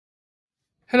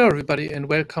Hello, everybody, and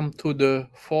welcome to the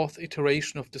fourth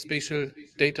iteration of the Spatial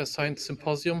Data Science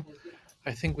Symposium.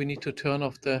 I think we need to turn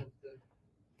off the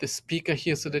speaker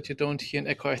here so that you don't hear an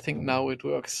echo. I think now it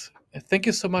works. Thank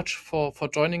you so much for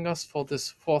joining us for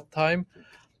this fourth time.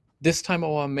 This time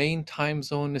our main time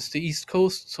zone is the East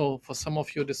Coast, so for some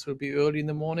of you this will be early in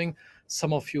the morning.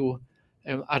 Some of you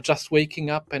are just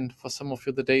waking up, and for some of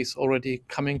you the day is already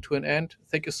coming to an end.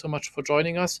 Thank you so much for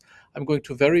joining us. I'm going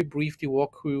to very briefly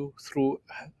walk you through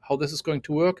how this is going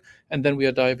to work, and then we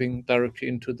are diving directly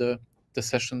into the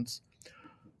sessions.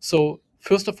 So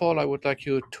first of all, I would like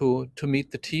you to meet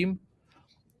the team.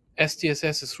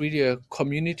 SDSS is really a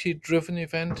community-driven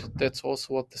event. That's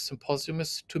also what the symposium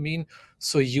is to mean.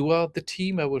 So you are the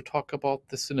team. I will talk about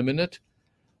this in a minute.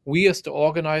 We as the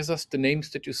organizers, the names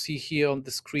that you see here on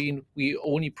the screen, we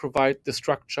only provide the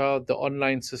structure, the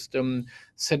online system,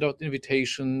 send out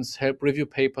invitations, help review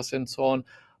papers and so on.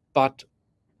 But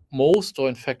most, or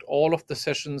in fact all of the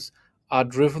sessions are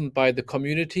driven by the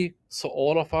community. So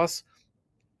all of us,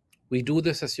 we do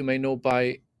this, as you may know,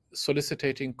 by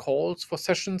soliciting calls for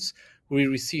sessions. We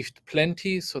received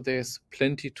plenty, so there's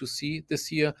plenty to see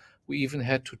this year. We even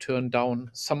had to turn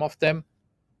down some of them.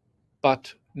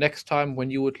 But next time when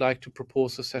you would like to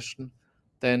propose a session,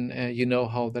 then you know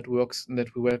how that works and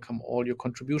that we welcome all your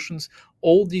contributions.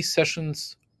 All these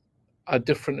sessions are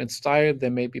different in style.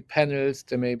 There may be panels,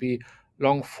 there may be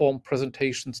long form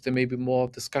presentations, there may be more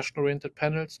discussion oriented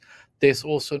panels. There's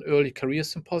also an early career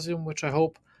symposium, which I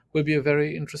hope will be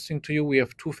very interesting to you. We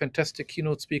have two fantastic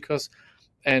keynote speakers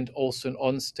and also an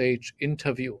on-stage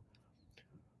interview.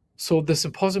 So the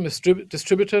symposium is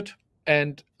distributed,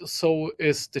 and so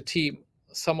is the team.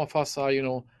 Some of us are,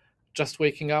 just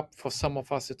waking up. For some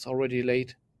of us, it's already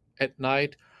late at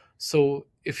night. So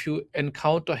if you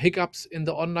encounter hiccups in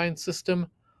the online system,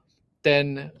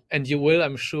 then, and you will,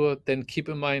 I'm sure, then keep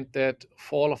in mind that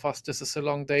for all of us, this is a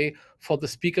long day. For the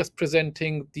speakers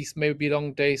presenting, these may be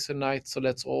long days and nights, so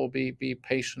let's all be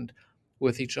patient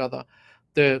with each other.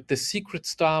 The secret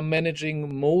star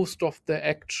managing most of the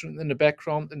action in the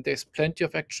background, and there's plenty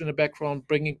of action in the background,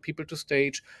 bringing people to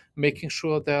stage, making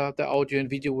sure the audio and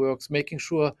video works, making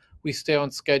sure we stay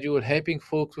on schedule, helping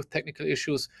folks with technical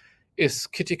issues, is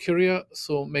Kitty Courier.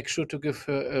 So make sure to give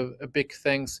her a big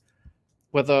thanks,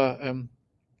 whether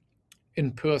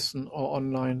in person or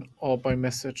online or by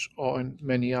message or in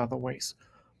many other ways.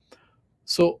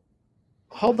 So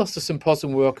how does the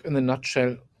symposium work in a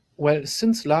nutshell? Well,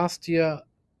 since last year,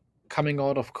 coming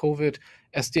out of COVID,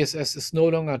 SDSS is no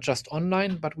longer just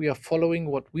online, but we are following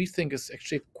what we think is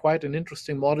actually quite an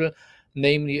interesting model,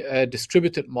 namely a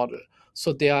distributed model.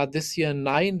 So there are this year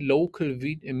 9 local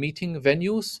meeting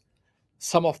venues,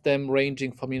 some of them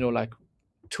ranging from, like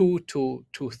 2 to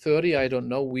 30. I don't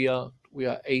know. We are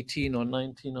 18 or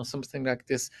 19 or something like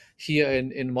this here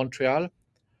in Montreal.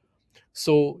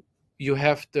 So you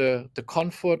have the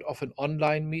comfort of an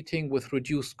online meeting with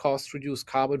reduced cost, reduced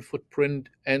carbon footprint,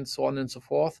 and so on and so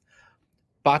forth.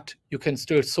 But you can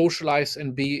still socialize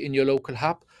and be in your local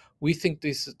hub. We think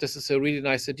this is a really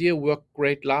nice idea. Worked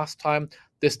great last time.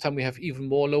 This time we have even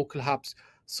more local hubs.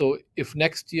 So if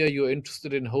next year you're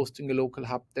interested in hosting a local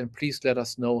hub, then please let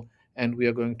us know, and we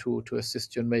are going to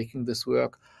assist you in making this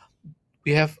work.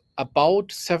 We have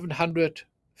about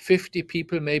 750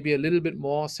 people, maybe a little bit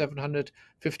more.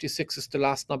 756 is the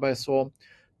last number I saw,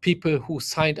 people who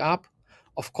signed up.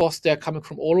 Of course, they're coming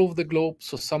from all over the globe,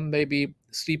 so some may be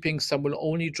sleeping, some will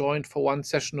only join for one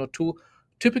session or two.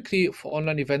 Typically, for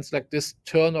online events like this,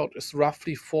 turnout is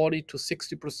roughly 40 to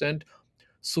 60%.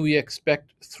 So we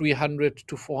expect 300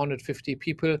 to 450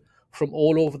 people from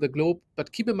all over the globe.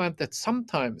 But keep in mind that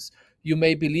sometimes you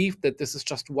may believe that this is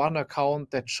just one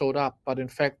account that showed up, but in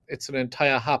fact, it's an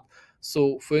entire hub.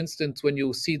 So for instance, when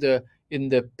you see in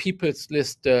the people's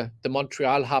list, the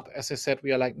Montreal hub, as I said,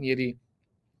 we are like nearly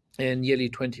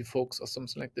 20 folks or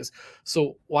something like this.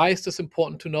 So why is this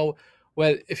important to know?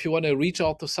 Well, if you want to reach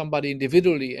out to somebody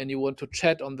individually and you want to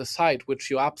chat on the site, which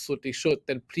you absolutely should,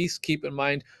 then please keep in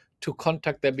mind to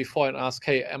contact them before and ask,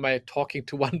 hey, am I talking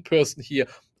to one person here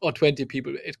or 20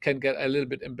 people? It can get a little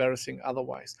bit embarrassing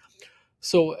otherwise.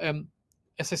 So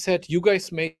as I said, you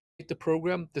guys made the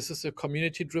program. This is a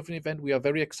community-driven event. We are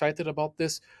very excited about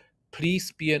this.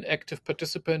 Please be an active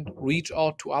participant. Reach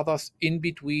out to others in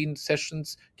between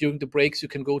sessions. During the breaks, you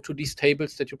can go to these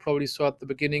tables that you probably saw at the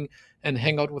beginning and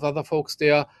hang out with other folks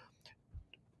there.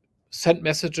 Send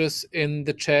messages in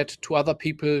the chat to other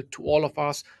people, to all of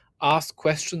us. Ask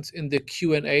questions in the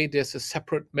Q&A. There's a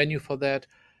separate menu for that.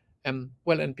 And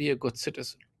be a good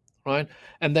citizen, right?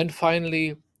 And then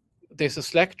finally, there's a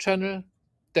Slack channel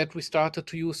that we started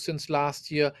to use since last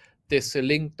year. there's a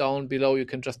link down below. You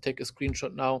can just take a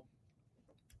screenshot now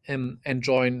and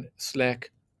join Slack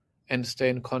and stay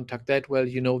in contact that well.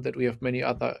 You know that we have many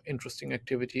other interesting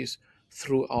activities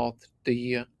throughout the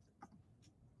year.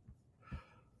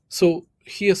 So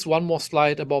here's one more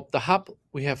slide about the hub.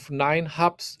 We have 9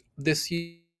 hubs this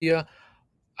year.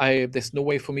 There's no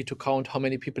way for me to count how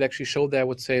many people actually show there. I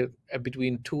would say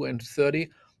between 2 and 30,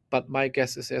 but my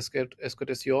guess is as good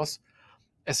as yours.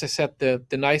 As I said,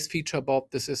 the nice feature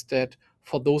about this is that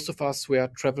for those of us where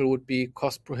travel would be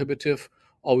cost prohibitive,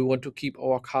 or we want to keep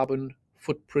our carbon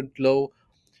footprint low,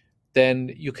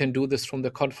 then you can do this from the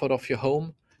comfort of your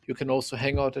home. You can also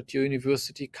hang out at your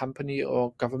university, company,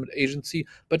 or government agency,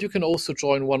 but you can also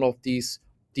join one of these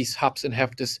hubs and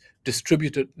have this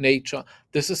distributed nature.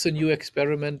 This is a new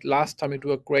experiment. Last time it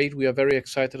worked great. We are very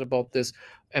excited about this,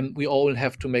 and we all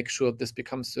have to make sure this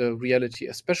becomes a reality,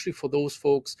 especially for those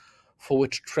folks for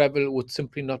which travel would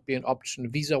simply not be an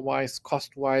option, visa-wise,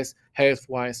 cost-wise,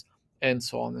 health-wise, and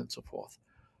so on and so forth.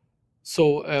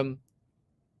 So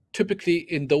typically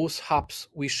in those hubs,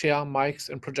 we share mics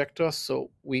and projectors.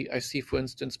 So I see, for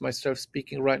instance, myself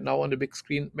speaking right now on the big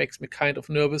screen makes me kind of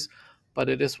nervous, but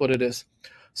it is what it is.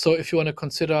 So if you want to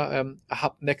consider a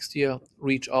hub next year,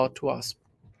 reach out to us.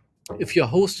 If you're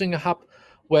hosting a hub,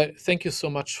 well, thank you so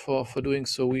much for doing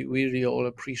so. We really all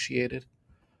appreciate it.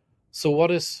 So what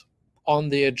is on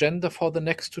the agenda for the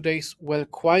next 2 days? Well,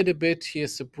 quite a bit.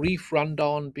 Here's a brief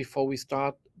rundown before we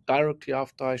start. Directly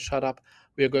after I shut up,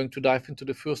 we are going to dive into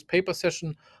the first paper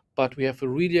session, but we have a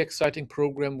really exciting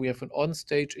program. We have an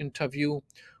on-stage interview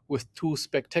with 2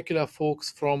 spectacular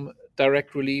folks from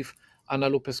Direct Relief, Anna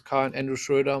Lopez-Carr and Andrew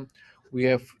Schroeder. We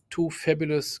have 2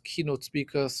 fabulous keynote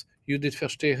speakers, Judith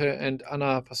Verstehe and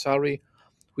Anna Passari.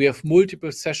 We have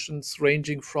multiple sessions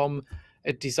ranging from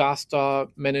disaster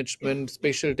management,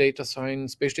 spatial data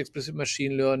science, spatial explicit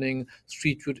machine learning,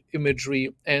 street view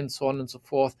imagery, and so on and so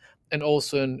forth, and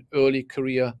also an early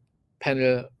career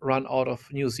panel run out of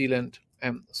New Zealand.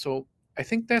 So I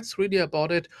think that's really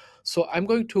about it. So I'm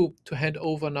going to hand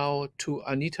over now to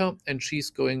Anita, and she's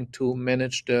going to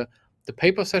manage the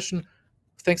paper session.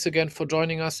 Thanks again for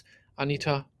joining us.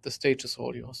 Anita, the stage is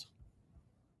all yours.